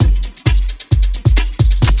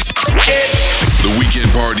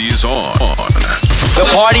party is on. The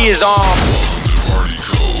party is on. Welcome to Party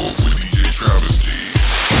Cove with DJ Travesty.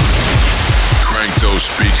 Crank those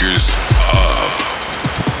speakers up.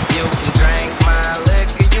 You can drink my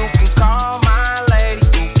liquor, you can call my lady,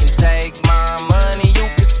 you can take my money, you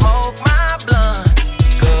can smoke my blunt.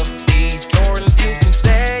 Scuff these Jordans, you can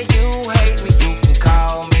say you hate me, you can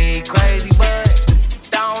call me crazy, but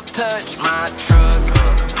don't touch my truck.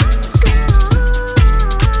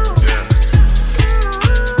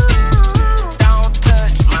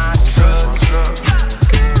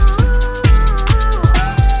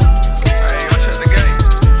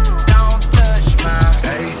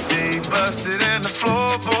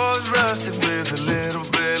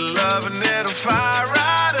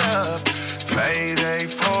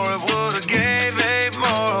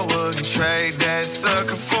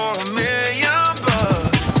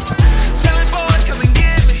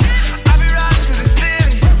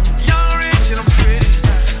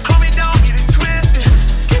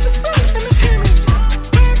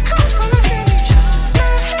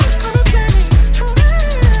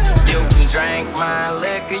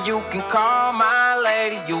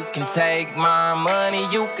 Take my money,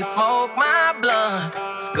 you can smoke my blunt.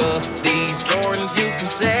 Scuff these Jordans, you can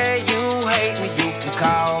say you hate me, you can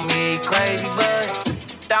call me crazy, but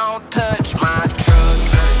don't touch my truck.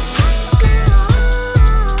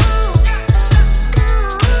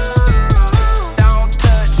 Don't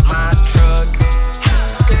touch my truck.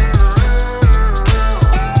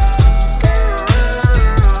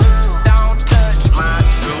 Don't touch my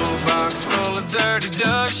toolbox full of dirty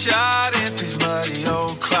Dove shot, empties muddy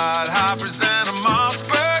old Clyde hoppers and a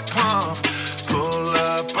Mossberg pump. Pull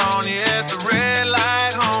up on you at the red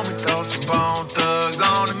light, homie. Throw some bone thugs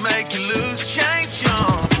on and make you lose change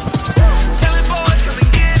jump. Telling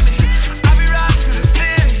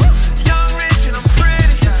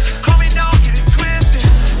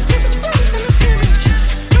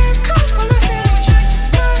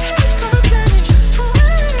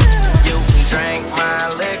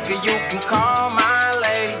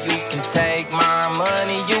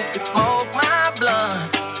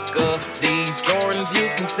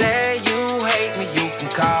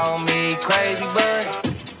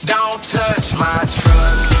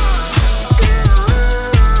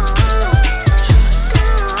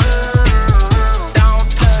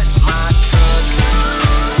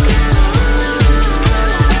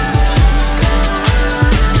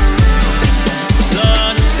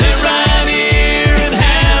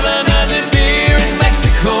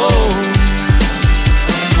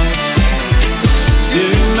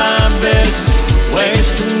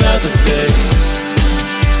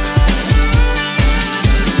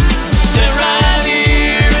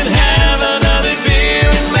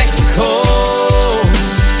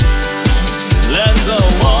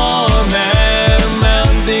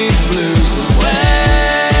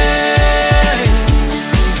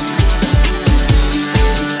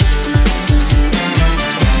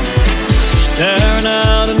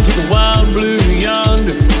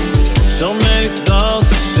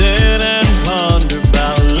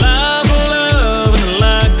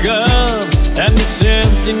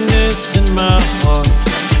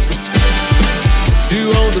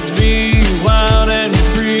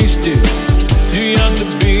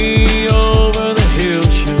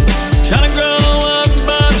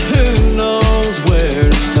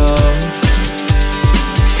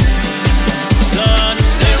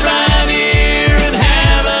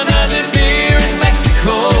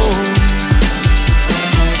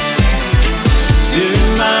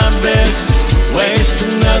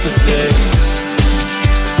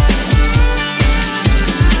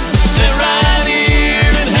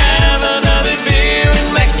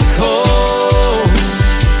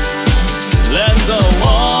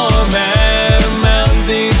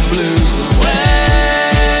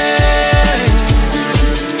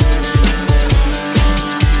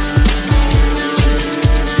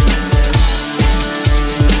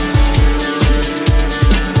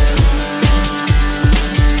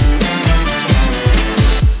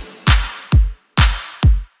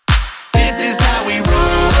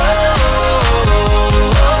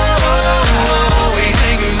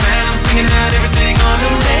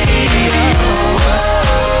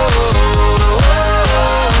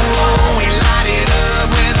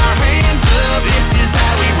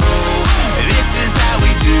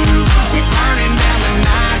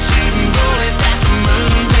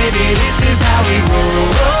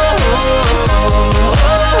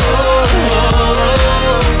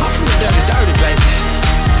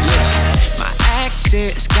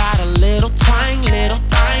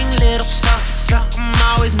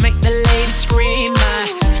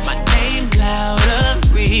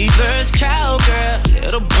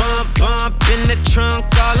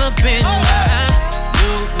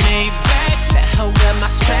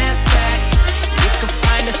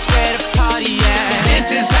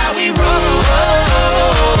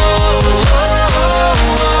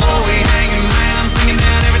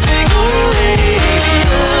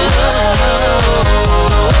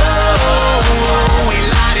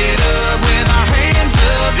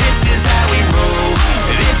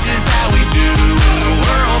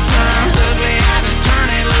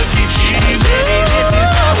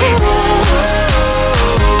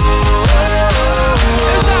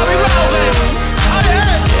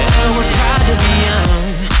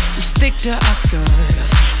to our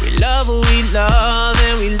guns. We love what we love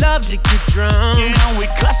and we love to get drunk. You know we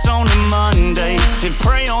cuss on the Mondays and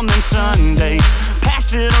pray on them Sundays.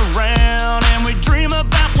 Pass it around and we dream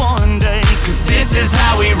about one day. 'Cause this is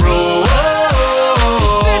how we roll.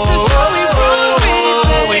 This is how we roll,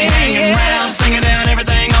 baby. We hanging around singing down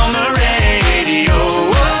everything on the radio.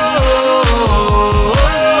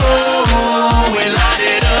 We light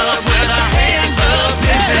it up with our hands up.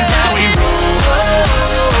 This is how we roll.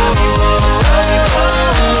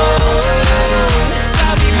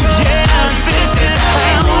 Yeah, this is how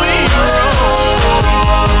we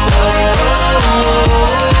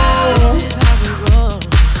roll.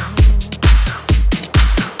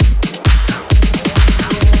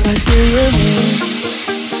 What do you mean?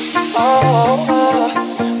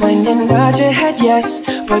 When you nod your head yes,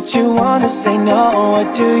 but you wanna say no.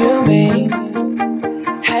 What do you mean?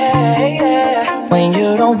 Hey, yeah. When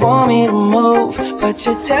you don't want me to move, but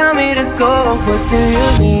you tell me to go. What do you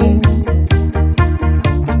mean?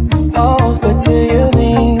 Oh, what do you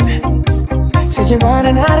mean? Said you're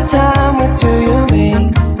running out of time. What do you mean?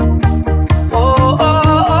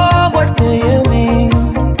 Oh, what do you mean?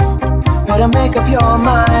 Better make up your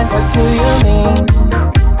mind. What do you mean?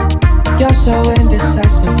 You're so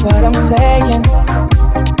indecisive, what I'm saying.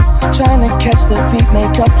 Trying to catch the beat,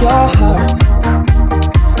 make up your heart.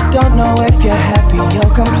 Don't know if you're happy or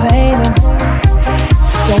complaining.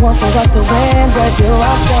 Don't want for us to win, where do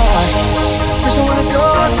I start? First you wanna go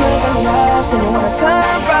to the left, then you wanna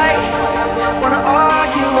turn right. Wanna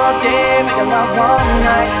argue all day, make love all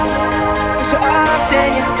night. First you're up, then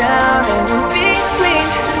you're down, and in between.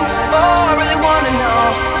 Oh, I really wanna know,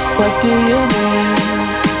 what do you mean?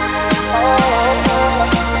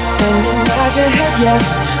 When you nod your head yes,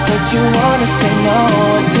 but you wanna say no.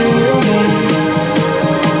 What do you mean?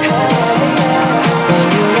 Hey, yeah. When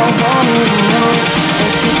you don't want me to know,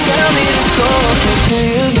 but you tell me to go. What do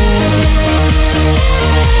you mean?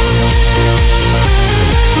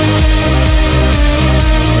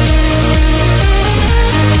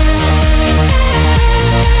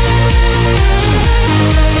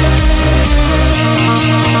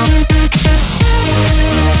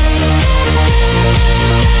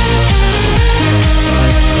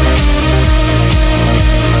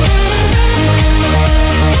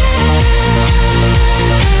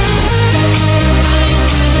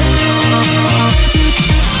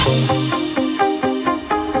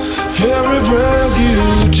 Every breath you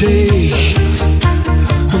take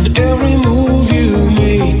and every move you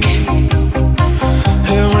make,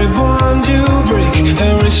 every bond you break,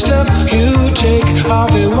 every step you take, I'll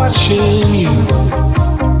be watching you.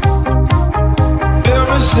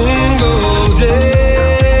 Every single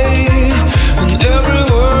day and every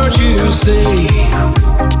word you say,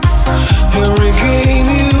 every game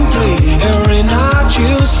you play, every night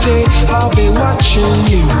you stay, I'll be watching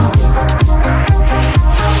you.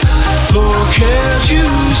 Oh, can't you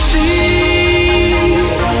see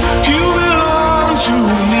you belong to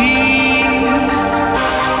me?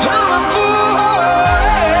 And my poor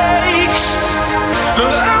heart aches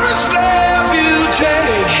every step you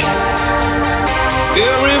take,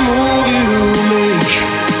 every move you make,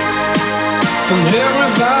 and every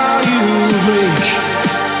vow you break,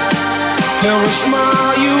 every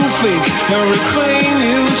smile you fake, every claim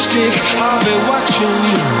you stick, I'll be watching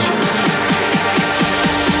you.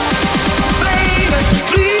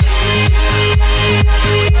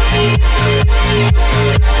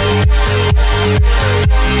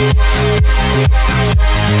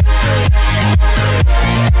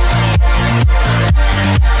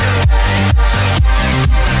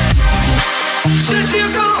 Since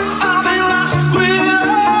you're gone, I've been lost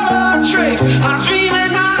without a trace. I dream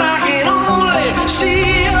at night, I can only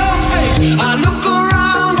see your face. I look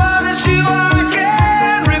around, but it's you I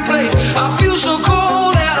can't replace. I feel so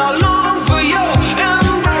cold and I long for your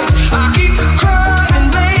embrace. I keep crying,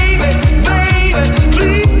 baby, baby,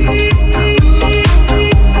 please.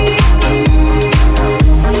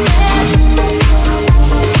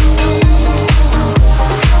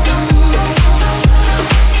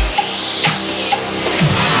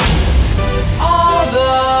 All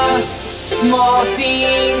the small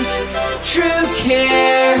things, true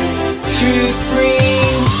care, truth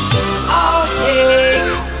brings. I'll take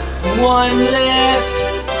one lift,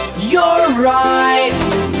 you're right,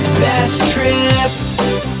 best trip.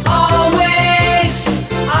 Always,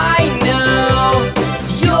 I know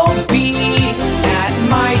you'll be at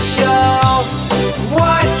my show,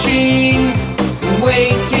 watching,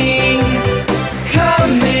 waiting,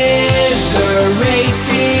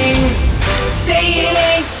 commiserating. Say it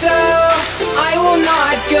ain't so, I will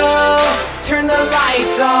not go. Turn the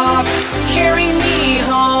lights off, carry me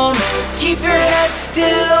home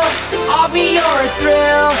still, I'll be your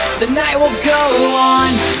thrill. The night will go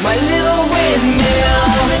on, my little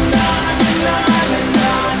windmill.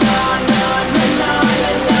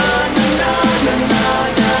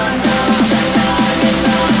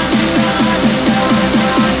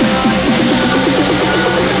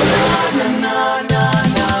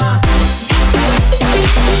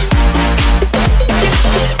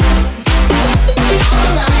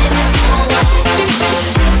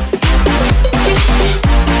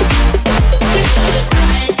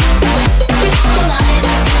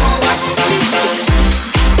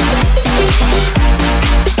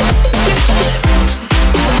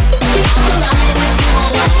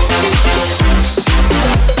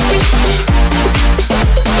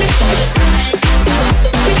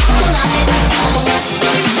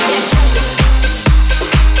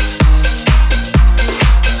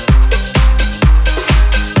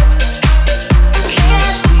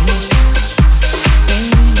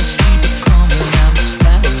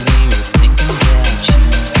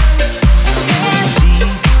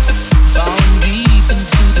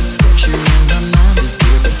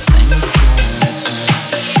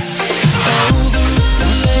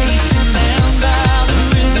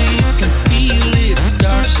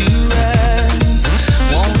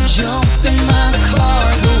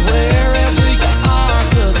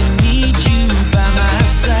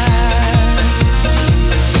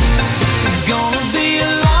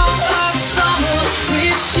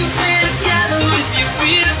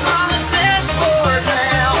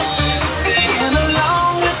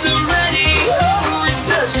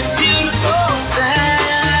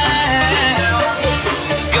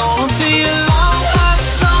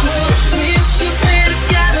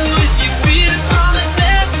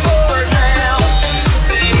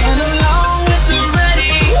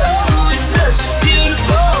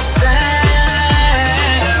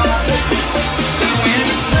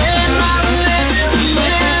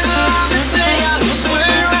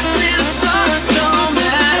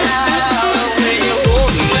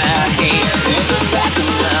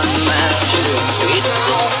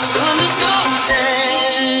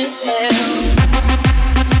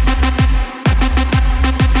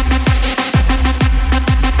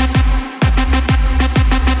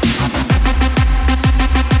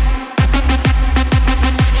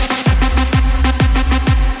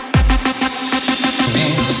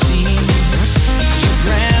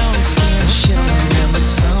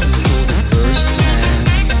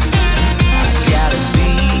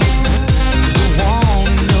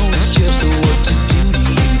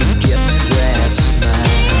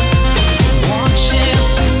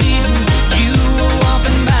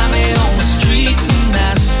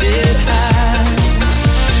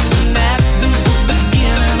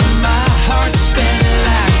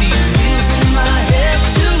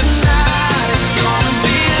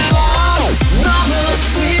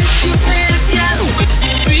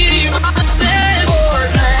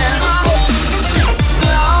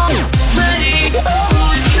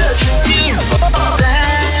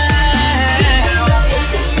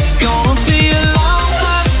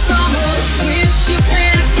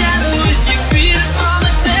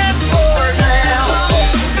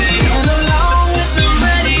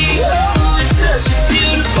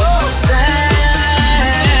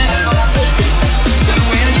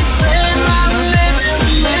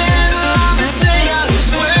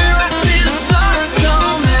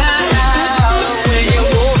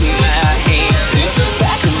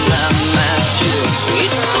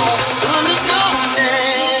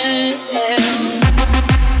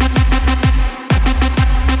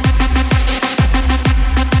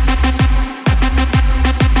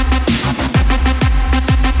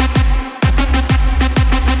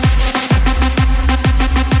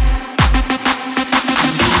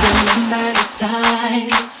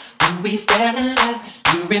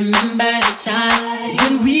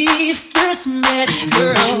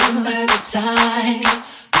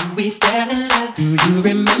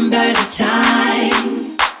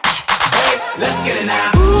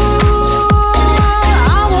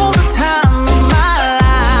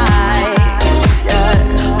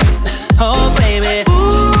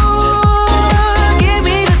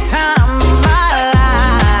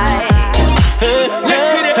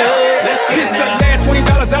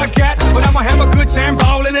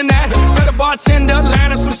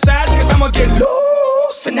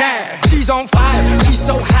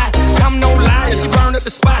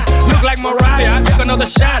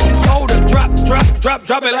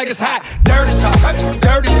 Drop it like it's hot. Dirty talk,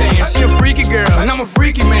 dirty dance. She a freaky girl and I'm a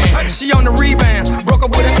freaky man. She on the rebound, broke up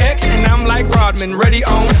with an ex, and I'm like Rodman, ready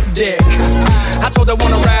on deck. I told her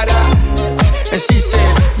wanna ride out, and she said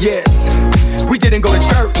yes. We didn't go to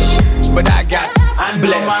church, but I got I knew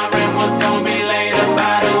blessed. my rent was gonna be late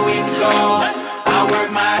about a week ago. I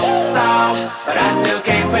worked my off, but I still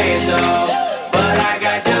can't pay it though. But I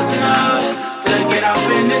got just enough to get off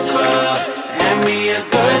in this club and have me a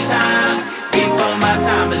good time before my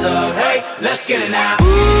time is up. Hey, let's get it now.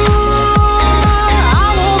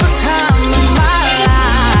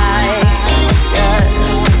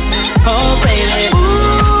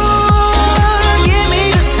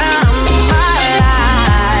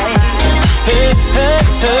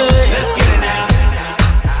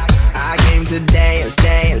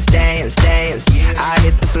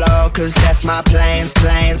 Cause that's my plans.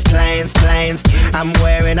 I'm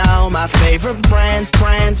wearing all my favorite brands.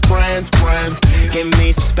 Give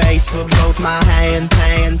me some space for both my hands.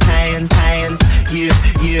 Yeah,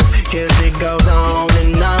 cause it goes on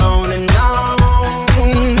and on and on.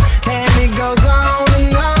 And it goes on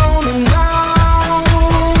and on and on.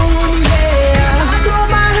 Yeah, I throw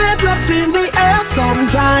my hands up in the air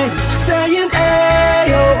sometimes, saying,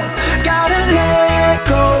 ayo, gotta let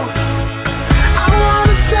go.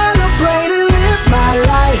 My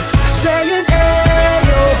life, saying, hey,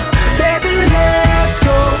 yo, baby, let's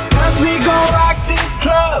go. Cause we gon' rock this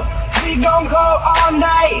club, we gon' go all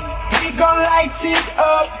night. We gon' light it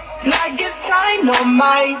up like it's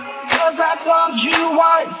dynamite. Cause I told you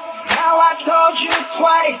once, now I told you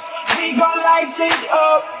twice. We gon' light it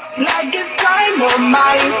up like it's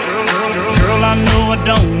dynamite. Girl, I know I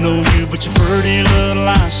don't know you, but your pretty little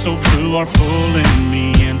eyes so blue are pulling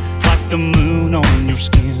me in like the moon on your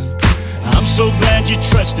skin. I'm so glad you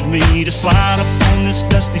trusted me to slide up on this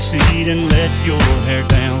dusty seat and let your hair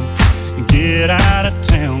down and get out of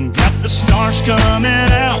town. Got the stars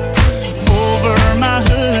coming out over my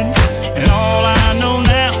hood, and all I know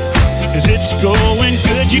now is it's going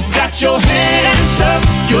good. You got your hands up,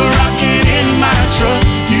 you're rocking in my truck.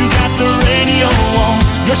 You got the radio on,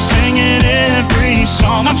 you're singing every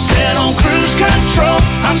song. I'm set on cruise control,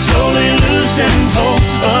 I'm slowly losing hope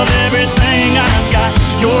of everything I've got.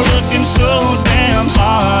 You're looking so damn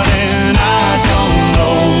hot, and I don't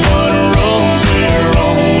know what road we're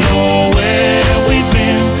on or where we've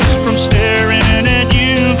been. From staring at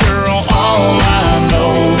you, girl, all I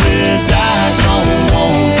know is I don't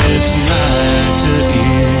want this night to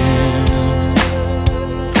end.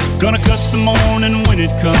 Gonna cuss the morning when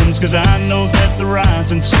it comes, cause I know that the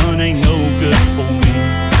rising sun ain't no good for me.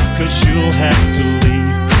 Cause you'll have to leave.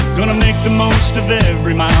 Gonna make the most of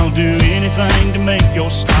every mile, do anything to make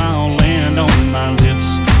your smile land on my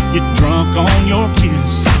lips. Get drunk on your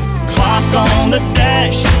kiss. Clock on the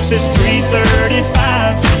dash says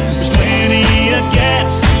 3:35. There's plenty of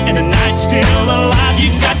gas and the night's still alive.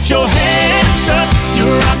 You got your hands up,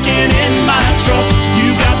 you're rocking in my truck.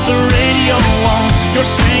 You got the radio on, you're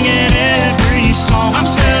singing every song. I'm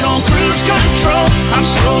set on cruise control, I'm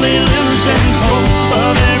slowly losing hope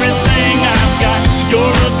of everything I've got.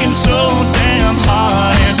 You're looking so damn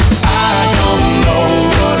hot, and I don't know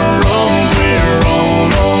what road we're on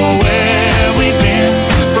or where we've been.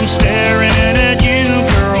 From staring at you,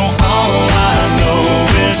 girl, all I know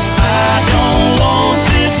is I don't want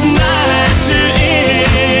this night to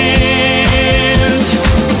end.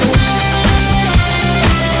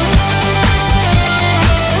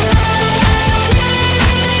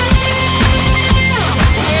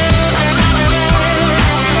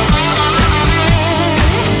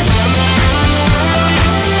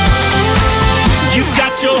 You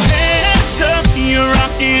got your hands up, you're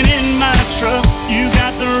rocking in my truck. You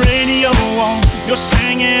got the radio on, you're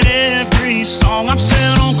singing every song. I'm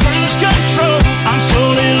set on cruise control, I'm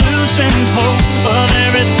slowly losing hope of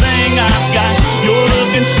everything I've got. You're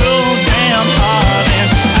looking so damn hot,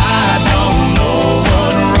 and I don't know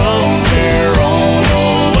what road we're on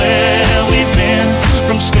or where we've been.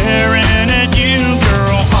 From staring at you,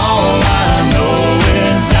 girl, all I know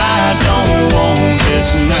is I don't want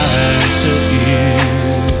this night to end.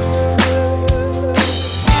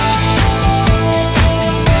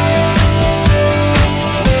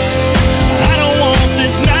 I don't want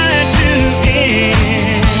this night to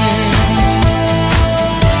end.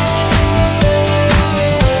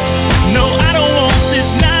 No, I don't want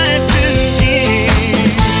this night to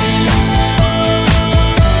end.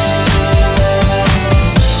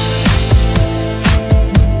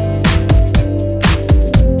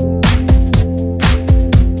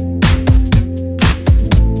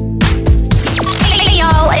 Hey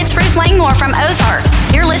y'all, it's Ruth Langmore from Ozark.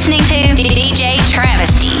 You're listening to DJ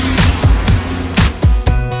Travesty.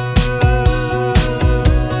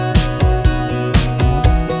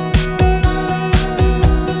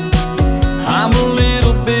 I'm a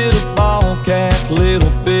little bit of ball cap,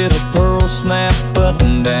 little bit of pearl snap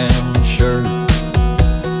button down shirt.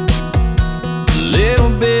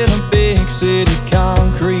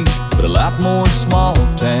 lot more small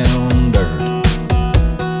town dirt.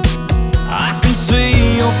 I can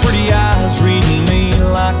see your pretty eyes reading me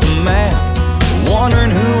like a map,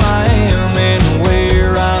 wondering who I am and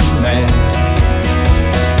where I'm at.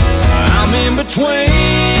 I'm in between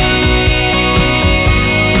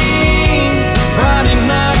Friday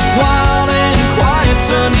night wild and quiet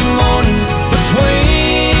Sunday morning.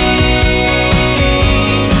 Between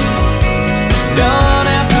done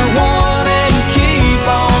after one and keep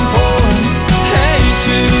on pouring. Ain't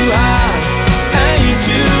too high, ain't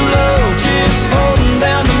too low, just holding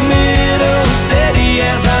down the middle, steady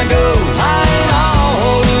as I go. I ain't all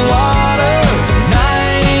holy water, and I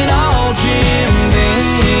ain't all Jim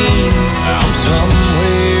Beam. I'm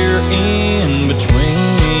somewhere in between.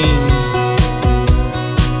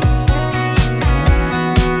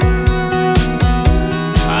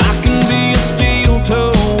 I can be a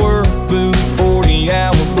steel-toe work boot,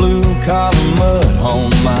 40-hour blue-collar mud on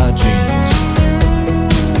my jeans.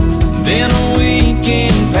 Then a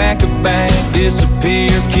weekend, pack a bag, disappear,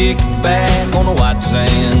 kick back on a white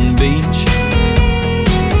sand beach.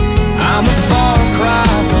 I'm a far cry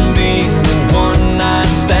from being a one-night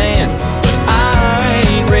stand, but I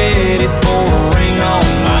ain't ready for a ring on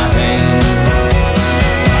my hand.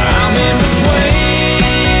 I'm in between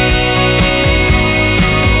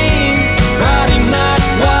Friday night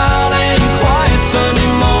wild and quiet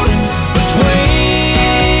Sunday morning. Between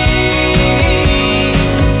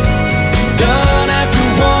done after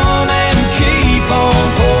one and keep on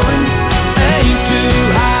pouring. Ain't too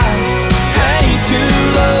high, ain't too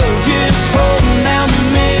low, just holding down the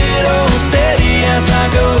middle, steady as I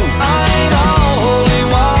go. I ain't all holy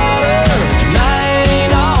water, and I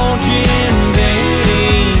ain't all Jim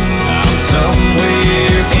Beam. I'm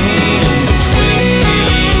somewhere in between.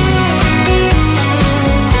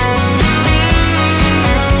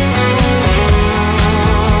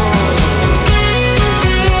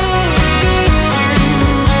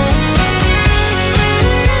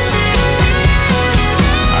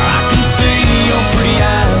 I can see your pretty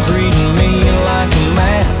eyes reading me like a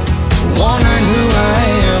map, wondering who I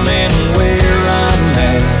am and where I'm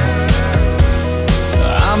at.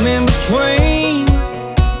 I'm in between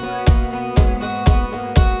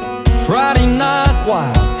Friday night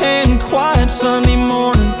wild and quiet Sunday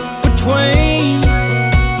morning. Between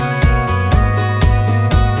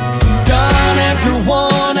done after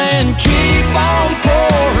one and keep on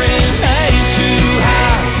pouring. Ain't too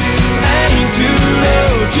high, ain't too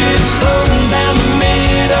low, just holding down the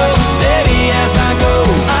middle, steady as I go.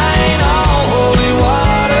 I ain't all holy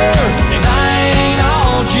water, and I ain't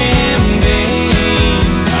all Jim Beam.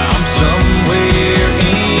 I'm somewhere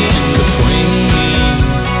in between.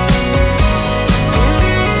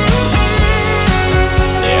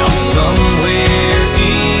 Yeah, I'm somewhere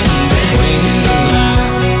in between.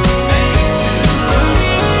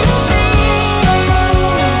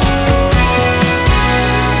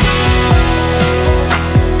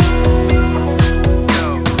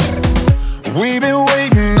 We've been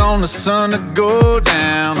waiting on the sun to go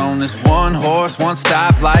down on this one horse, one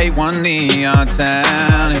stoplight, one neon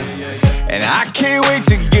town. And I can't wait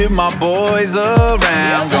to get my boys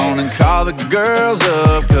around. Gonna call the girls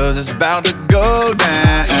up, cause it's about to go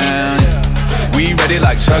down. We ready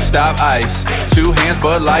like truck stop ice, 2 hands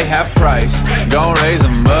Bud Light half price. Gonna raise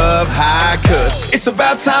them up high, cause it's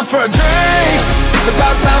about time for a drink. It's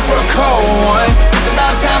about time for a cold one. It's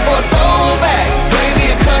about time for a throwback,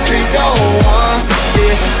 maybe a country gold one.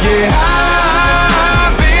 Yeah, yeah,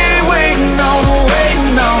 I've been waiting on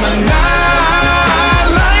a night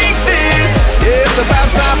like this. Yeah, it's about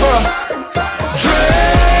time for a drink.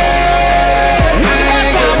 It's about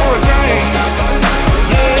time for a drink.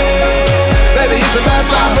 Yeah, baby, it's about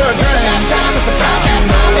time for a drink. It's about that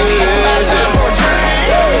time, baby, it's about time for a drink.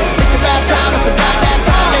 It's about time, it's about that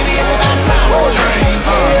time, baby, it's about time for a drink.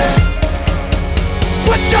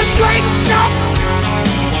 Put your drinks up.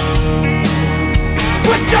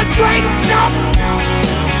 Put your drinks up.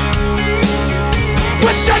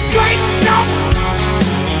 Put your drinks up.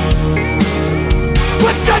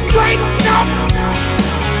 Put your drinks up.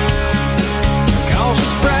 Cause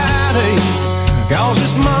it's Friday, cause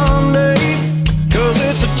it's Monday, cause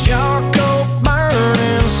it's a charcoal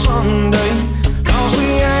burning Sunday, cause we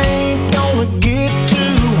ain't gonna get to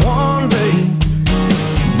one day.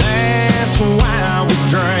 That's why we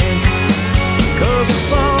drink. Cause the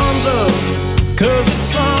sun's up, cause it's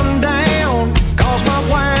sundown, cause my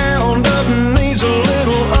wound up needs a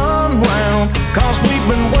little unwound, cause we've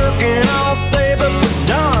been working all day but we're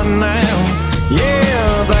done now.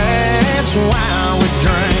 Yeah, that's why we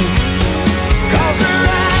drink. Cause they're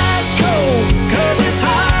ice cold, cause it's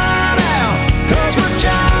hot out, cause we're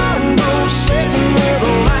jumbo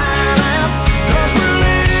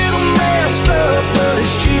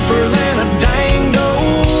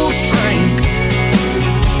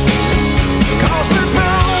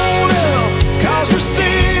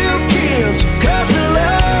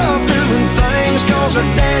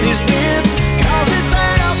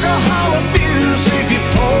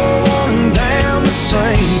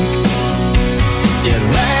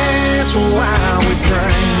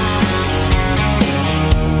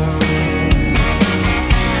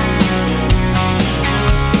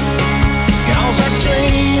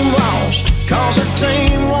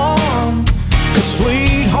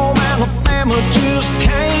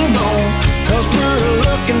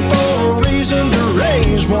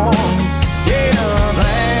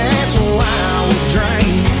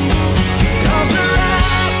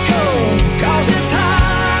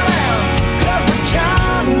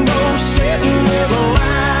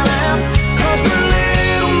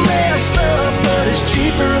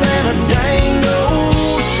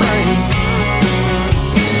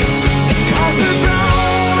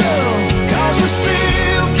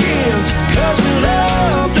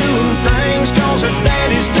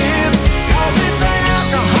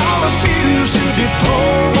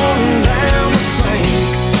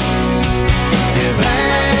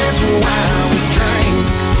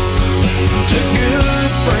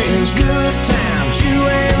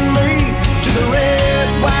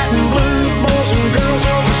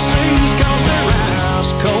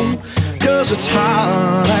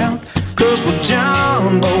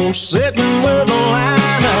Jumbo sitting with a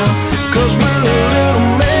line out. 'Cause we're a little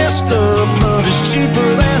messed up, but it's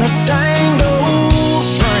cheaper than a danged old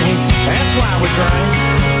shrink. That's why we drink.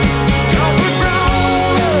 'Cause we're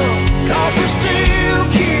grown up, 'cause we're still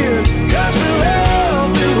kids, 'cause we love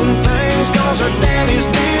doing things 'cause our daddies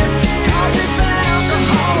did. 'Cause it's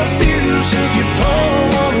alcohol abuse if you pour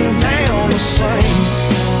one down the sink.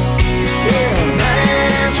 Yeah,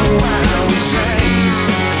 that's why we drink.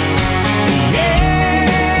 Yeah,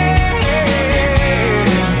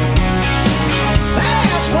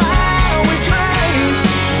 that's why we drink.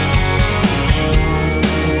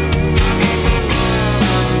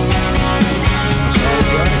 That's why we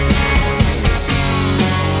drink.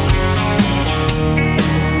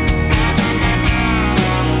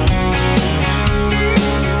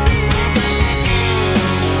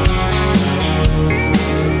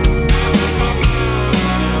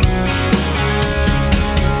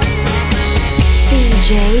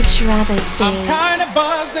 DJ Travesty. I'm kinda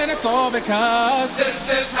buzzed and it's all because this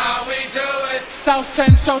is how we do it. South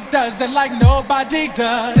Central does it like nobody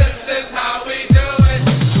does. This is how we do it.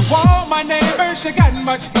 To all my neighbors, you got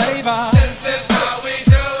much flavor. This is how we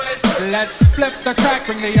do it. Let's flip the track,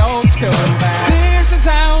 bring the old school back. This is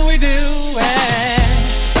how we do it.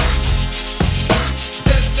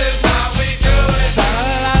 This is how we do it.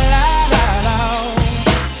 Sha-la-la-la-la.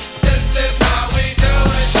 This is how we do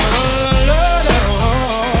it. Sha-la-la-la-la.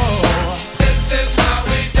 This is how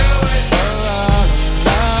we do it.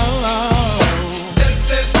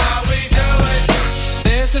 This is how we do it.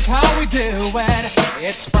 This is how we do it.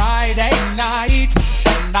 It's Friday night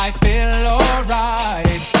and I feel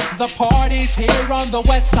alright. The party's here on the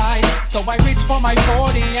west side, so I reach for my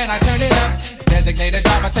 40 and I turn it up. Designated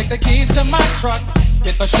driver, take the keys to my truck.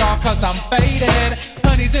 Hit the shawl 'cause I'm faded.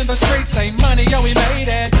 Honey's in the streets, say money, yo, we made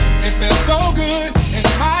it. It feels so good in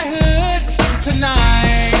my hood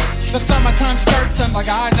tonight. The summertime skirts and the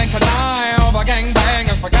guys ain't canine. All the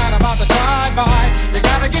gangbangers forgot about the drive-by. You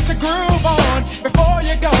gotta get your groove on before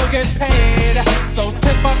you go get paid. So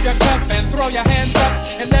tip up your cup and throw your hands up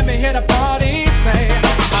and let me hear the party say,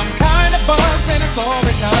 I'm kinda buzzed and it's all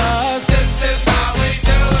because this is how we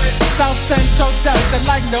do it. South Central does it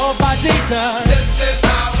like nobody does. This is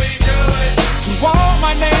how we do it. To all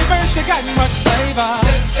my neighbors, you got much flavor.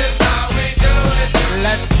 This is how we do it.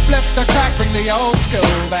 Let's flip the track, bring the old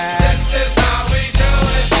school back. This is how we do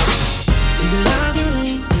it. Do you love the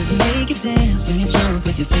rain? Does it make you dance when you're drunk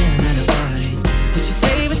with your friends at a party? What's your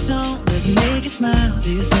favorite song? Does it make you smile? Do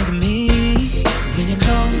you think of me? When you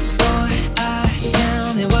close your eyes,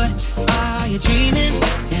 tell me what are you dreaming?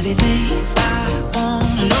 Everything I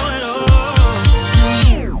wanna know it all.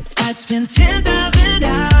 I'd spend 10,000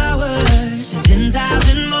 hours and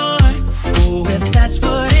 10,000 more. Oh, if that's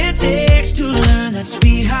what it takes to learn that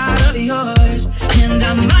sweetheart of yours. And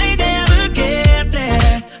I might never get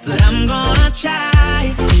there, but I'm gonna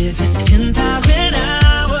try. If it's 10,000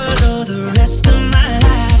 hours or the rest of my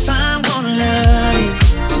life, I'm gonna love you.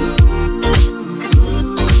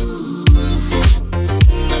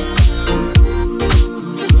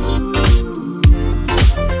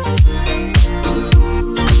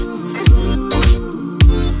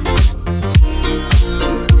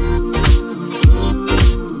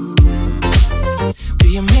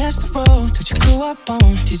 Up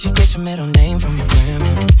on? Did you get your middle name from your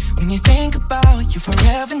grandma? When you think about you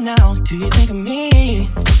forever now, do you think of me?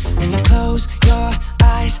 When you close your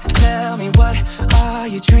eyes, tell me what are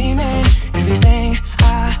you dreaming? Everything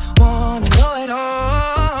I wanna know it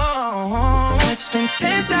all. Let's spend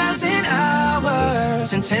 10,000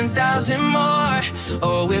 hours and 10,000 more.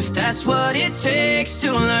 Oh, if that's what it takes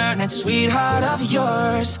to learn that sweetheart of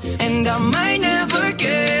yours. And I might never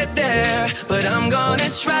get there, but I'm gonna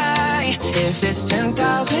try. If it's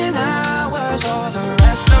 10,000 hours or the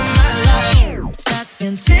rest of my life, that's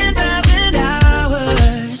been 10,000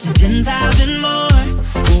 hours and 10,000 more.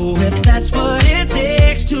 Oh, if that's what it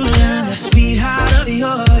takes to learn that sweetheart of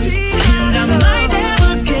yours. And I might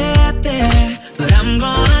never get there, but I'm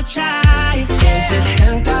gonna try. If it's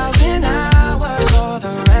 10,000 hours or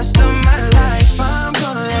the rest of my life, I'm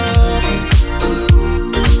gonna love you.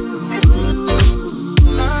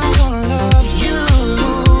 I'm gonna love you.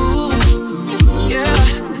 Yeah.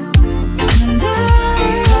 And I'm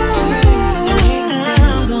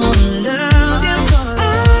gonna love you.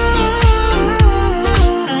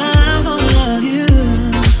 I'm gonna love you.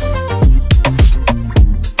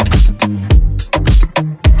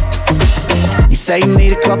 You say you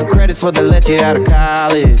need a couple credits before they let you out of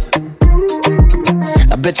college.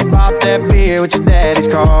 I bet you bought that beer with your daddy's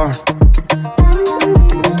car.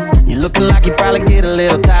 You're looking like you probably get a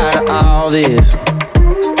little tired of all this.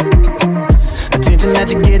 attention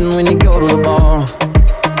that you're getting when you go to the bar.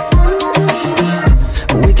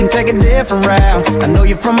 We can take a different route. I know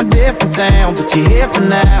you're from a different town, but you're here for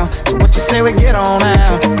now. So what you say we get on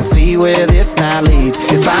out and see where this night leads?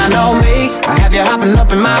 If I know me, I have you hopping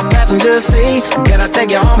up in my passenger seat. Then I take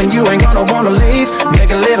you home and you ain't gonna wanna leave.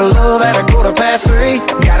 Make a little love at 3:15.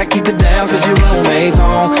 Gotta keep it down cause your roommate's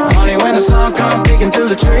home. Honey, when the sun come peeking through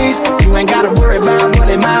the trees, you ain't gotta worry about what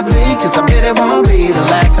it might be, cause I bet it won't be the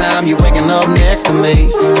last time you're waking up next to me.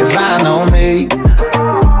 If I know me,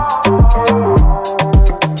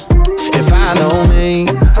 if I know me.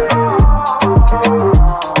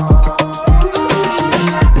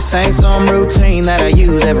 This ain't some routine that I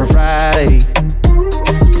use every Friday.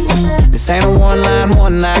 This ain't a one-line,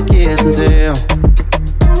 one-night kiss and tell.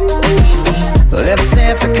 But ever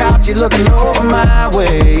since I caught you looking over my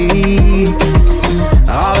way,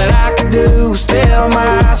 all that I could do was tell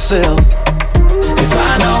myself, if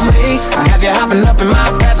I know me, I have you hopping up in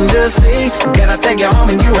my passenger seat. Then I take you home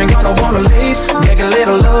and you ain't gonna wanna leave. Make a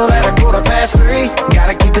little love at 3:15.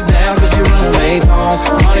 Gotta keep it down cause your roommate's home.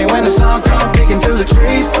 Honey, when the sun come peeking through the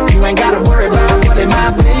trees, you ain't gotta worry about what it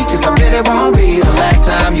might be, cause I bet it won't be the last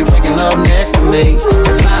time you're waking up next to me.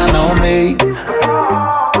 If I know me.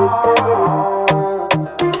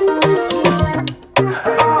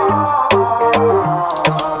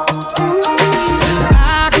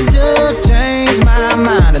 My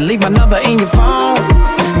mind and leave my number in your phone,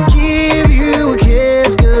 give you a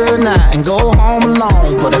kiss goodnight and go home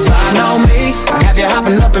alone. But if I know me, I have you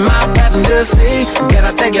hopping up in my passenger seat. Then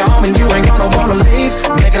I take you home and you ain't gonna wanna leave.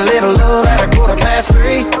 Make a little love at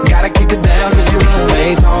 3:15. Gotta keep it down cause your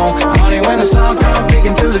roommate's home. Honey, when the sun come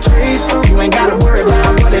peeking through the trees, you ain't gotta worry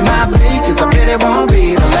about what it might be, cause I bet it won't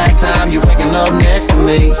be the last time you're waking up next to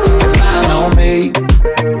me. If I know me.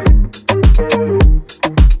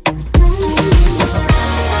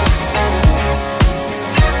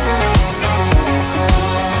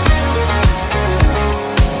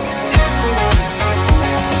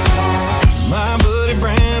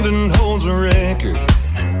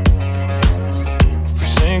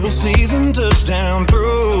 Season touchdown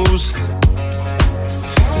throws,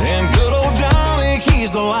 and good old Johnny,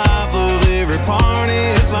 he's the life of every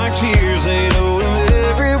party. It's like cheers, they know him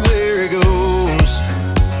everywhere he goes.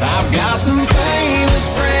 I've got some famous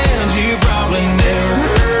friends you probably never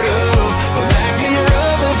heard of, but back in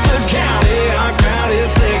Rutherford County, our crowd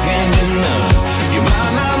is second to none. You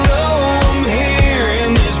might not know them here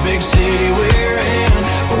in this big city we're in,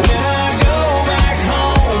 but when I go back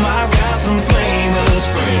home, I've got some famous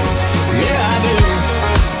friends. Yeah, I do.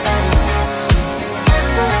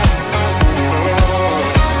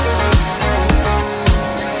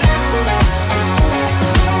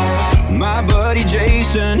 My buddy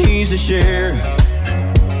Jason, he's the sheriff.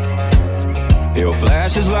 He'll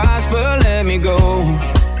flash his lights but let me go.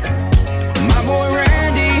 My boy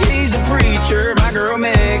Randy, he's a preacher. My girl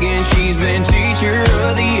Megan, she's been teacher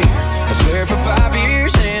of the year, I swear for 5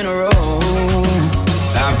 years in a row.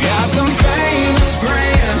 I've got some famous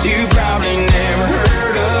friends you probably never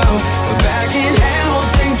heard of, but back in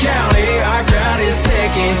Hamilton County, our crowd is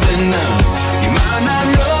second to none. You might not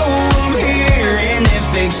know them here in this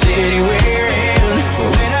big city we're in, but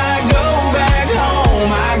when I go back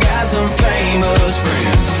home, I got some famous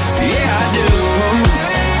friends. Yeah, I do.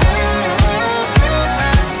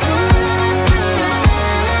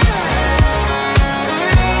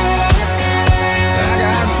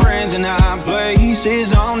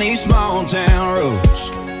 Places on these small town roads,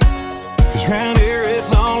 cause round here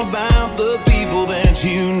it's all about the people that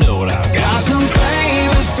you know. And I've got some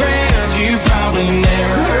famous friends you probably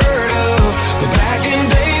never heard of, but back in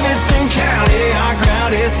Davidson County, our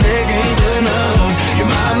crowd is second to none. You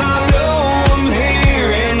might not know them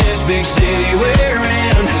here in this big city we're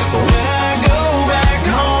in, but when I go back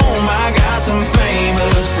home, I got some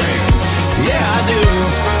famous friends. Yeah, I do.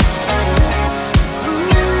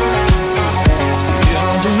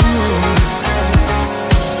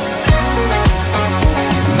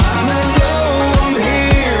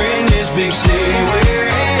 Big city we're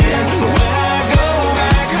in, but when I go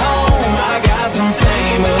back home, I got some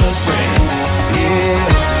famous friends. Yeah,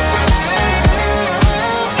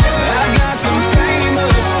 I've got some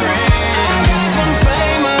famous friends, some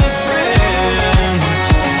famous friends.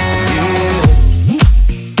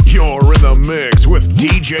 Yeah. You're in the mix with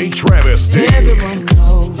DJ Travesty. Everyone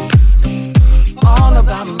knows all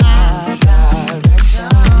about my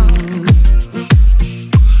direction,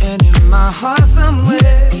 and in my heart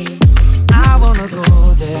somewhere I wanna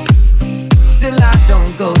go there, still I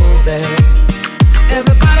don't go there.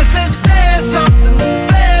 Everybody says say something,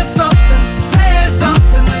 say something, say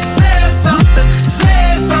something, say something,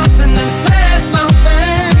 say something, and say something.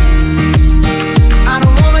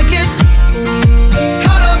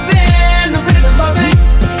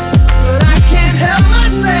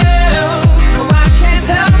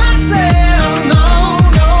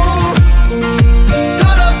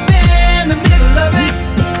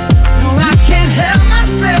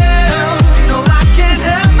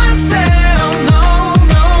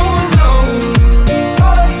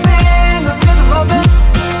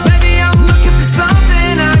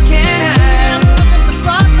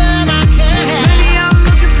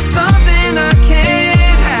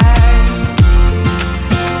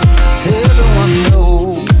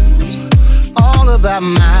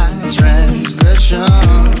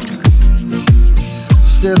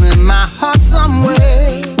 in my heart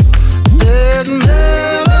somewhere, there's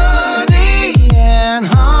melody and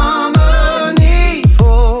harmony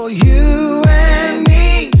for you and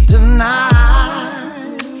me tonight.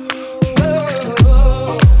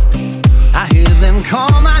 I hear them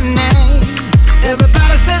call my name.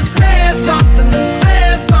 Everybody says, say something,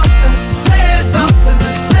 say something, say something,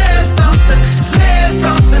 say something, say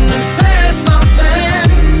something, say something.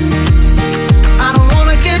 I don't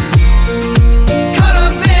wanna get caught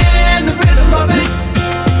up in the rhythm of it,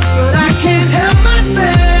 but I can't help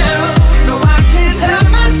myself. No, I can't help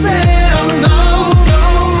myself. No, no.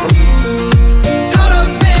 Caught up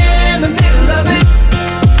in the middle of it.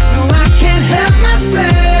 No, I can't help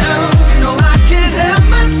myself. No, I can't help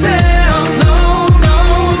myself. No, no,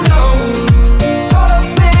 no. Caught up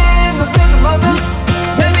in the rhythm of it.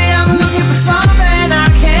 Maybe I'm looking for something I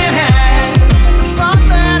can't have.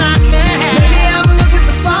 Something I can't have. Maybe I'm looking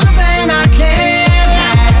for something I can't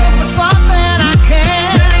have. For something I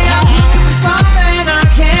can't. Maybe I'm looking for something I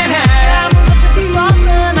can't have. For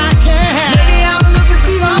something I can't have. Maybe I'm looking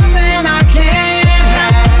for something I can't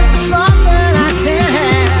have. For something I can't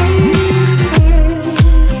have.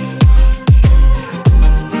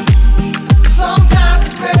 Sometimes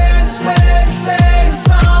the greatest way to say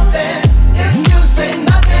something is to say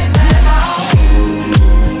nothing at all.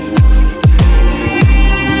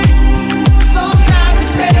 Sometimes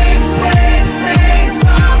the greatest way to say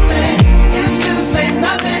something is to say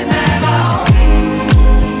nothing at all.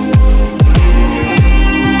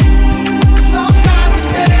 Sometimes the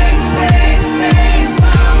greatest way to say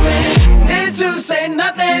something is to say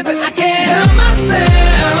nothing, but I can't help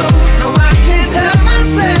myself. No, I can't help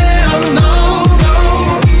myself. No, no.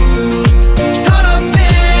 Caught up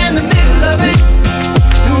in the middle of it.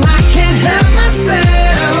 No, I can't help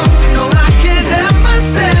myself. No, I can't help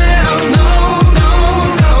myself. No, no,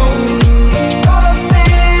 no. Caught up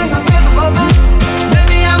in the rhythm of it.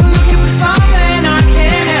 Maybe I'm looking for something I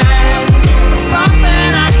can't have.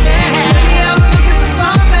 Something I can't have. Maybe I'm looking for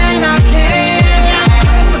something I can't have.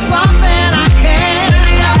 For something I can't.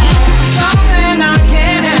 Maybe I'm looking for something I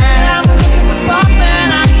can't have. For something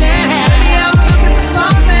I can't have. Maybe I'm looking for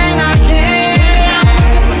something I can't have.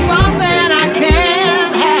 For something I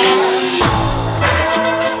can't have.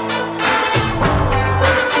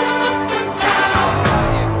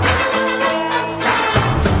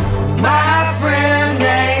 My friend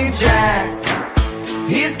named Jack,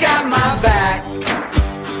 he's got my back.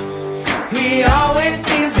 He always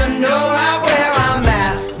seems to know right where I'm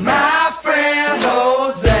at. My friend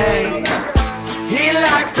Jose, he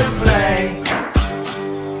likes to play.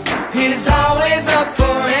 He's always up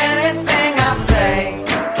for anything I say.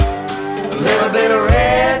 A little bit of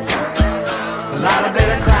red, a lot of bit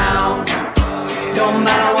of crown. Don't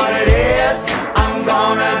matter what it is, I'm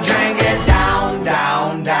gonna drink it down,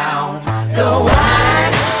 down, down. The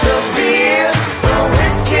wine, the beer, the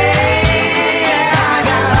whiskey. Yeah, I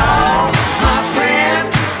got all my friends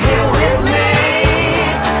here with me.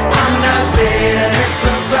 I'm not saying it's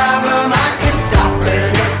a problem, I can stop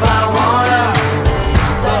it if I wanna.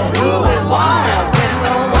 But who would wanna when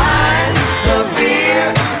the wine, the beer,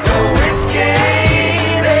 the whiskey,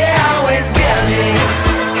 they always get me.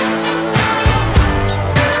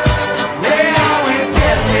 They always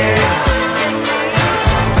get me.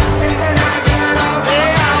 They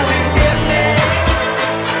always get me.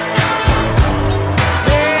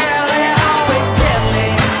 Yeah, they always get me.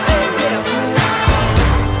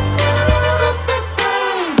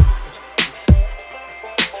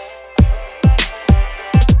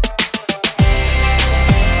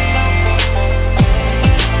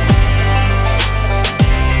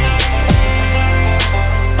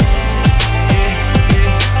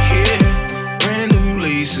 Brand new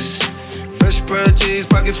laces, fresh pair of J's,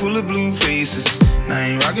 pocket full of blue faces. I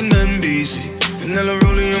ain't rockin' nothing basic. Vanilla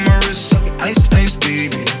rolling on my wrist, ice, ice,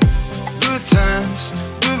 baby. Good times,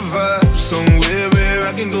 good vibes, somewhere where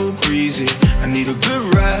I can go crazy. I need a good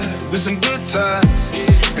ride with some good times,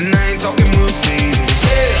 and I ain't talking Mercedes.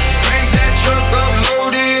 Yeah, crank that truck up,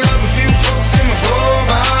 load it up, a few folks in my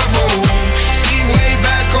 4x4. Seat way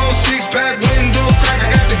back on 6-pack, window crack, I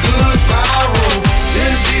got the good fire roll.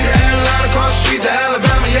 Tennessee to Atlanta, across the street to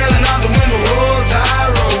Alabama, yelling out the window, roll tire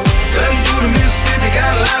roll. Cutting through the Mississippi,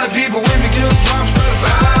 got a lot of people with me, kill swamp,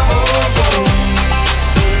 certified 504.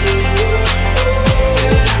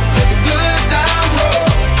 Let the good time roll.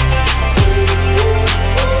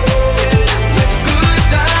 Let the good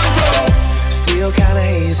time roll. Still kinda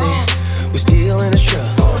hazy, we're still in the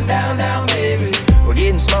truck. Going down, down, baby. We're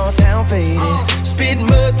getting small town faded. Spitting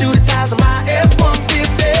mud through the tires of my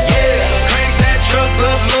F-150. Yeah, crank that truck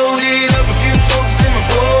up, load it up, a few folks in my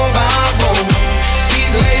 4x4.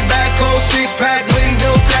 Seat laid back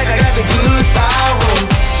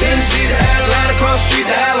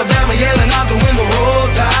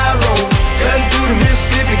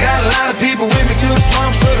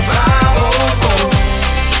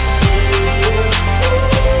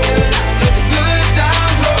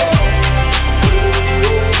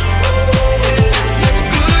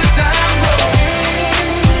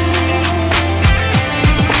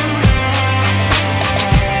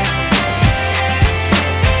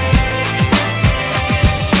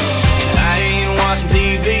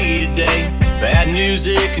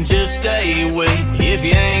music and just stay away. If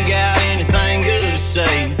you ain't got anything good to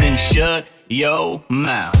say, then shut your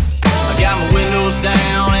mouth. I got my windows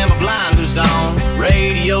down and my blinders on,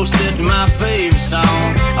 radio set to my favorite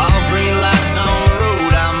song. All green lights on the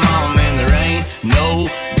road I'm on, man, there ain't no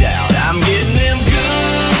doubt. I'm getting them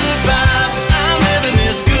good vibes, I'm living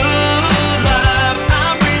this good life.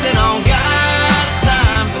 I'm breathing on God's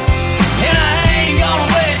time, and I ain't gonna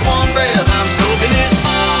waste one breath. I'm soaking it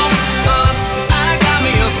all up, I got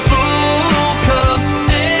me a full cup,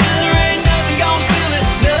 and there ain't nothing gonna spill it,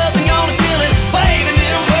 nothing gonna kill it. Waving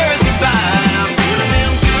them words goodbye, I'm feeling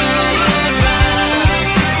them good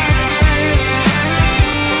vibes.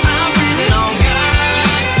 I'm breathing on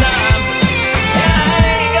God's time, and I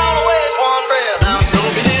ain't gonna waste one breath. I'm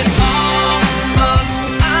soaking it all up,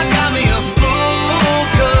 I got me a full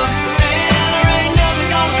cup, and there ain't nothing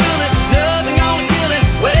gonna spill it, nothing gonna kill it.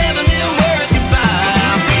 Waving them words goodbye,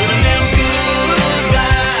 I'm feeling them good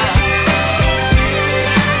vibes.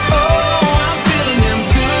 Oh, I'm feeling them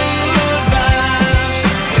good vibes.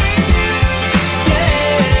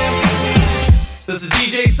 Yeah. This is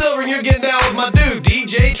DJ Silver, and you're getting down with my dude,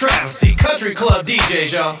 DJ Travesty, Country Club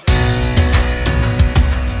DJs, y'all.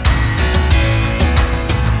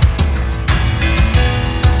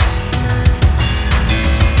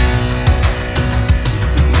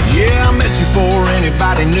 Yeah, I met you before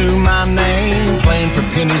anybody knew my name. Playing for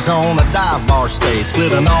pennies on a dive bar stage.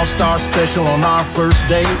 Split an all-star special on our first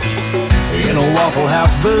date in a Waffle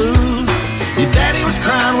House booth. Your daddy was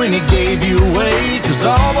crying when he gave you away, 'cause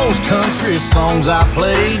all those country songs I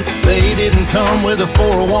played, they didn't come with a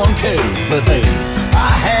 401k. But hey,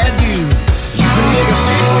 I had you. You can make a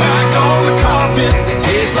six-pack on the carpet,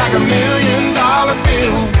 taste like $1 million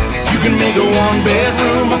bill. You can make a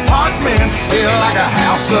one-bedroom apartment feel like a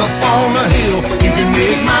house up on the hill. You can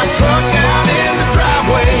make my truck out in the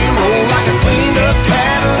driveway roll like a cleaned-up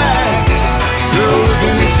Cadillac. Girl,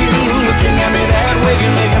 looking at you, looking at me that way,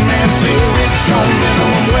 can make a man feel rich on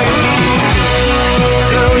minimum wage.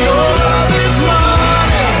 Girl, your love is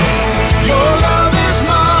money. Your love is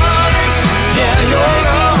money. Yeah, your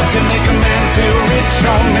love can make a man feel rich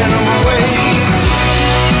on minimum wage.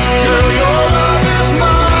 Girl, your love is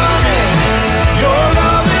money. Your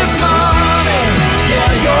love is money.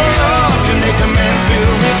 Yeah, your love can make a man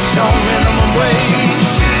feel rich on minimum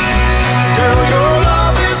wage. Girl, your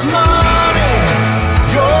love is money.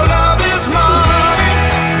 Your love is money.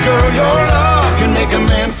 Girl, your love can make a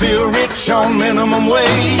man feel rich on minimum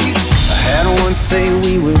wage. I had one say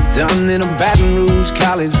we were done in a Baton Rouge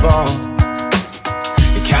college bar.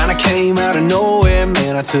 It kinda came out of nowhere,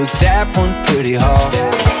 man, I took that one pretty hard.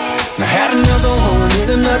 I had another one in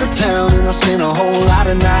another town, and I spent a whole lot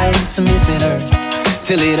of nights missing her,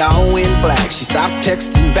 till it all went black. She stopped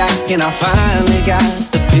texting back, and I finally got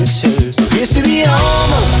the picture. So here's to the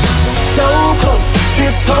almost, so close,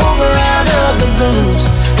 it's over out of the blues.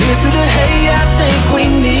 Here's to the hey, I think we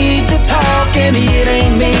need to talk, and it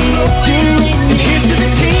ain't me, it's you. And here's to the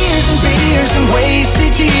tears and beers and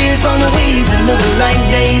wasted years on the weeds that look like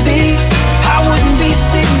daisies. I wouldn't be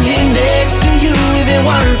sitting here next to you if it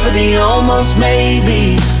weren't for the almost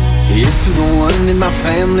maybes. Here's to the one that my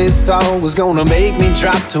family thought was gonna make me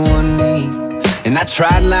drop to one knee. And I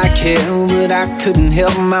tried like hell, but I couldn't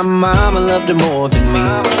help my mama loved her more than me.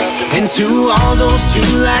 And to all those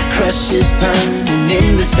July crushes turning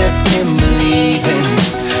into September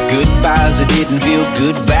leavings, goodbyes that didn't feel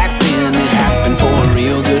good back then, it happened for a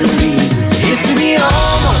real good reason. Here's to the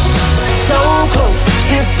almost, so close,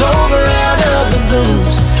 it's over out of the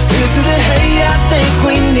blues. Here's to the hey, I think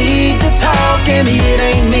we need to talk, and it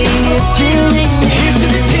ain't me, it's you. So here's to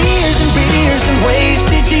the tears and beers and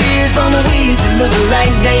wasted years on the weeds that look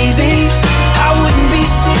like daisies. I wouldn't be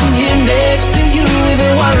sitting here next to you if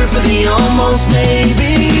it weren't for the almost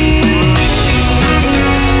maybe.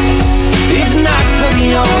 If not for the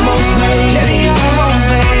almost maybe.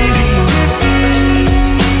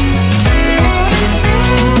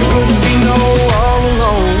 There wouldn't be no all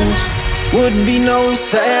alones, wouldn't be no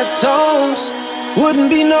sad songs, wouldn't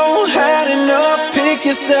be no had enough. Pick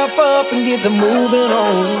yourself up and get to moving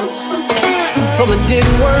on. From the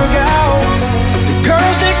didn't work out, the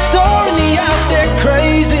girls next door and the out there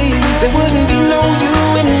crazies. There wouldn't be no you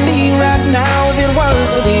and me right now if it weren't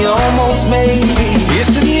for the almost maybe.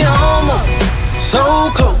 It's to the almost,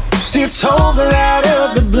 so close, it's over out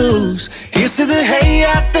of the blues. Here's to the hey,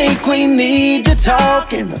 I think we need to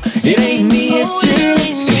talk, and it ain't me, it's you.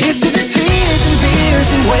 So here's to the tears and beers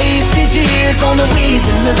and wasted years on the weeds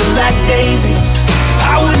that look like daisies.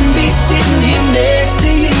 I wouldn't be sitting here next to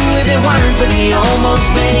you if it weren't for the almost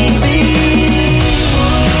maybe.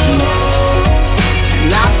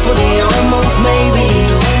 Not for the almost maybe.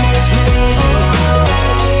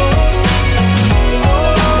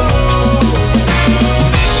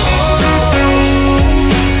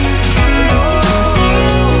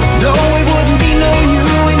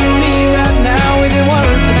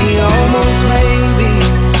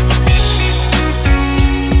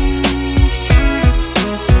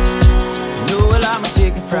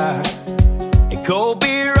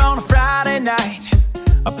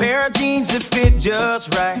 jeans that fit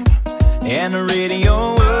just right, and the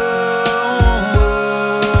radio.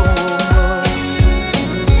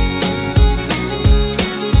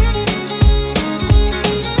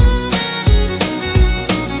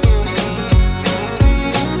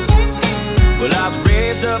 Well, I was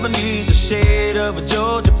raised up beneath the shade of a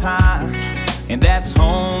Georgia pine, and that's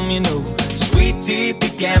home, you know. Sweet tea,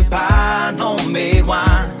 pecan pie, homemade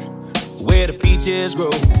wine, where the peaches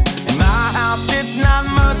grow. In my house, it's not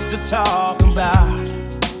much to talk about,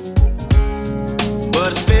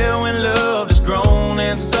 but it's filled with love that's grown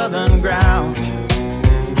in southern ground,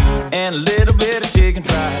 and a little bit of chicken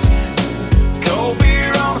fried. Cold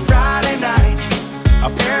beer on a Friday night, a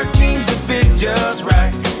pair of jeans that fit just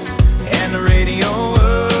right, and the radio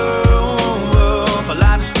up. I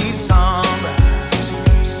like to see the sunrise,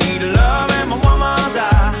 see the love in my woman's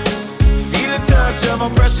eyes, feel the touch of a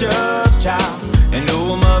precious child, and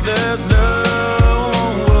know a mother's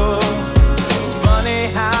love. It's funny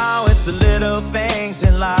how it's the little things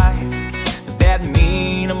in life that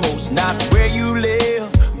mean the most. Not where you live,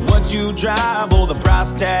 what you drive, or the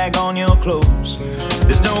price tag on your clothes.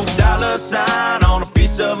 There's no dollar sign on a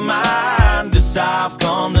piece of mind, this I've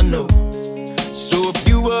come to know. So if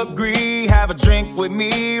you agree, have a drink with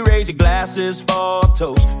me, raise your glasses for a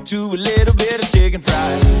toast to a little bit of chicken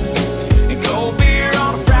fried and cold beer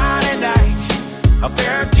on a Friday night, a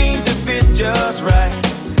pair of jeans that fit just right,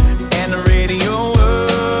 and the radio up.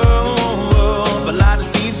 I like to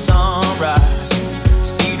see the sunrise,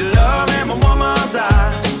 see the love in my woman's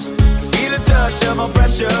eyes, feel the touch of a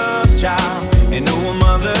precious child, and know a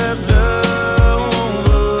mother's love.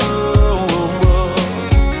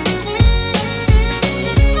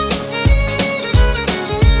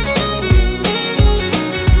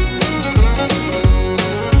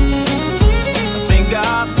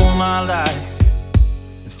 My life,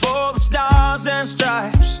 and for the stars and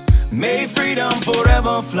stripes, may freedom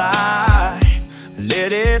forever fly.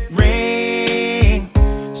 Let it ring,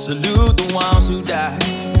 salute the ones who died,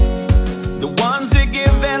 the ones that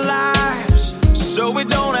give their lives, so we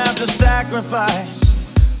don't have to sacrifice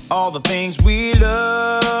all the things we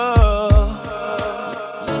love.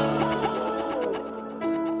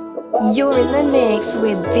 You're in the mix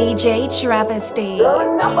with DJ Travesty.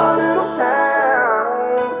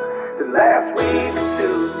 Last week or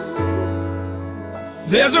two.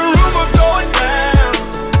 There's a rumor going round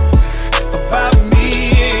about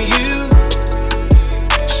me and you,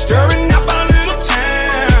 stirring up our little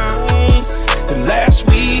town the last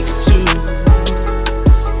week or two.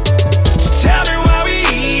 So tell me why we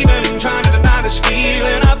even trying to deny this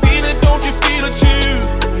feeling. I feel it, don't you feel it too?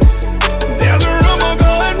 There's a rumor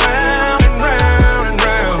going round and round and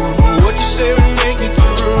round. What you say would make it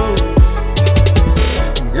through?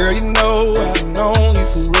 Girl, you know I've known you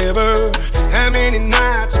forever. How many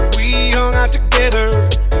nights have we hung out together?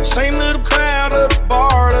 Same little crowd at the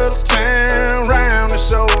bar, little town, round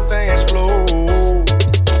this old dance floor.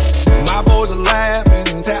 My boys are laughing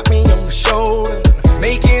and tap me on the shoulder,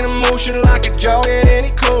 making a motion like a jaw get any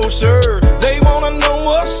closer. They wanna know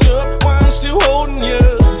what's up, why I'm still holding you,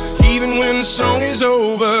 even when the song is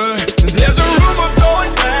over. There's a rumor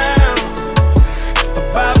going round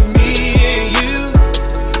about me and you,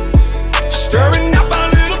 stirring up our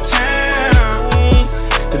little town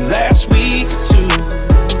the last week or two.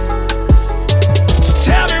 So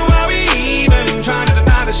tell me why we even trying to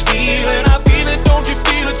deny this feeling. I feel it, don't you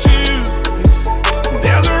feel it too?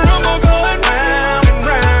 There's a rumor going round and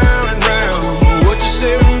round and round. What you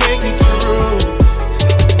say would make it through?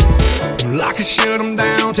 Well, I can shut them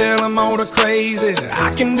down, tell them all the crazy.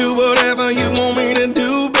 I can do whatever you want me to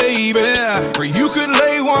do, baby. Or you could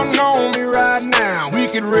lay one on me right now. We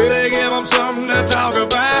could really give them something to talk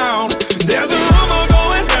about. There's a rumor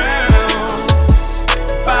going round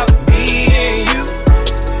about me and you,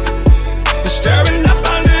 stirring up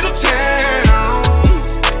our little town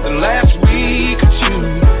the last week or two.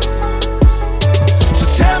 So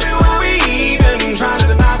tell me why we even trying to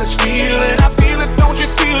deny this feeling. I feel it, don't you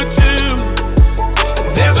feel it too?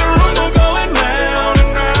 There's a rumor going round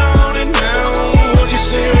and round and round. What you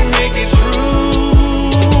say would make it true,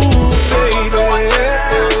 baby?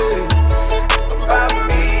 About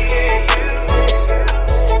me and you.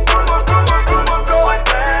 Rumors going round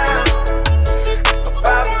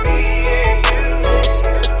about me and you.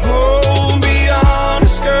 Oh, be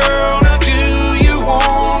honest, girl. Now, do you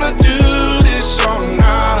wanna do this or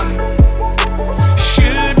not?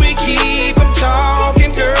 Should we keep them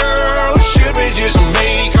talking, girl, or should we just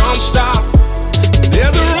make them stop?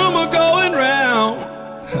 There's a rumor going round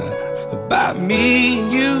about me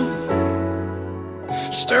and you,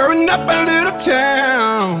 stirring up a little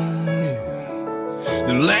town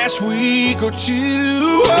the last week or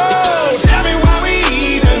two. Oh, tell me why we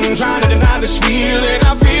even trying to deny this feeling.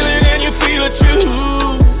 I feel it and you feel it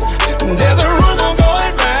too. There's a rumor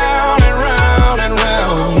going round and round and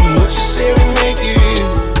round. What you say we make it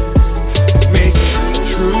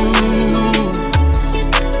true?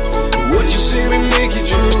 What you say we make it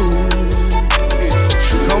true?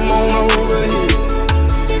 Come on over here.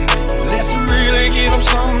 Let's really give them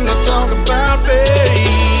something to talk about, babe.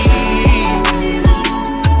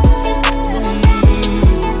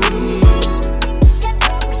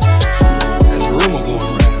 There's a rumor going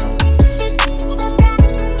around.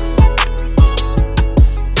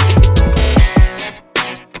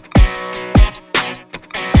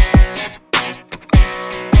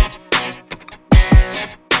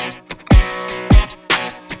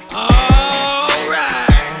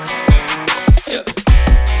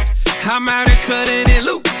 I'm out here cutting it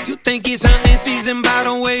loose. You think it's hunting season by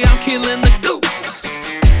the way I'm killing the goose.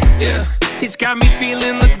 Yeah, it's got me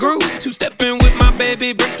feeling the groove. Two-stepping with my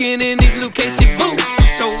baby, breaking in these Luke Casey boots.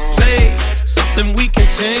 So play something we can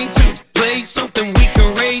sing to. Play something we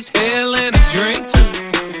can raise hell and a drink to.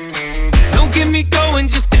 Don't get me going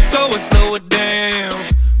just to go and slow it down.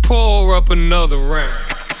 Pour up another round.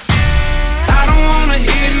 I don't wanna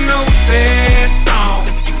hear no sad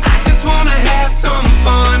songs. I just wanna have some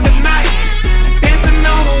fun tonight. Dancing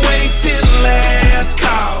all the way till last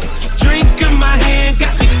call. Drink in my hand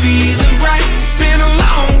got me feeling right. It's been a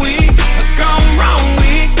long week, a gone wrong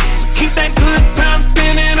week. So keep that good time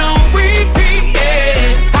spinning on repeat,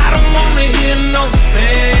 yeah. I don't wanna hear no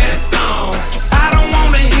sad songs. I don't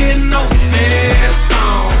wanna hear no sad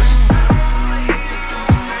songs.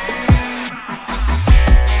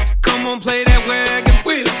 Come on, play that wagon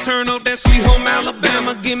wheel. Turn up that Sweet Home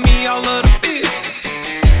Alabama. Give me all of the bills.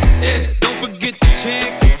 Yeah, don't forget the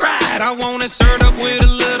chicken fried. I want it served up with a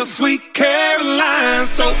little sweet Caroline.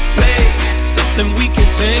 So play something we can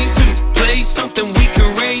sing to. Play something we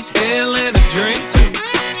can raise hell and a drink to.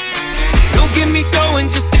 Don't get me going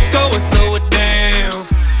just to go and slow it down.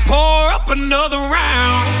 Pour up another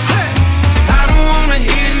round. I don't wanna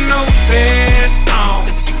hear no sad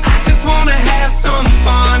songs. I just wanna have some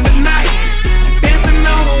fun tonight. Dancing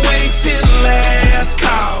all the way till last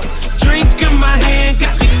call. Drink in my hand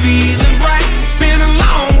got me feeling right. It's been a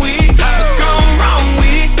long week, a gone wrong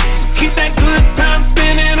week. So keep that good time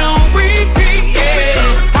spinning on repeat, yeah.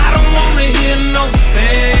 I don't wanna hear no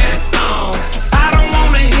sad songs. I don't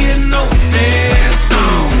wanna hear no sad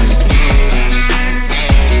songs.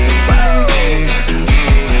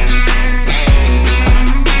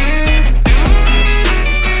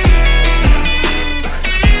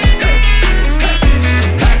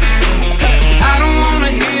 I don't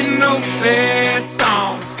wanna hear no sad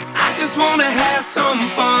songs. I just wanna have some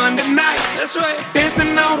fun tonight. That's right.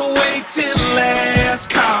 Dancing all the way till last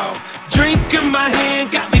call. Drink in my hand.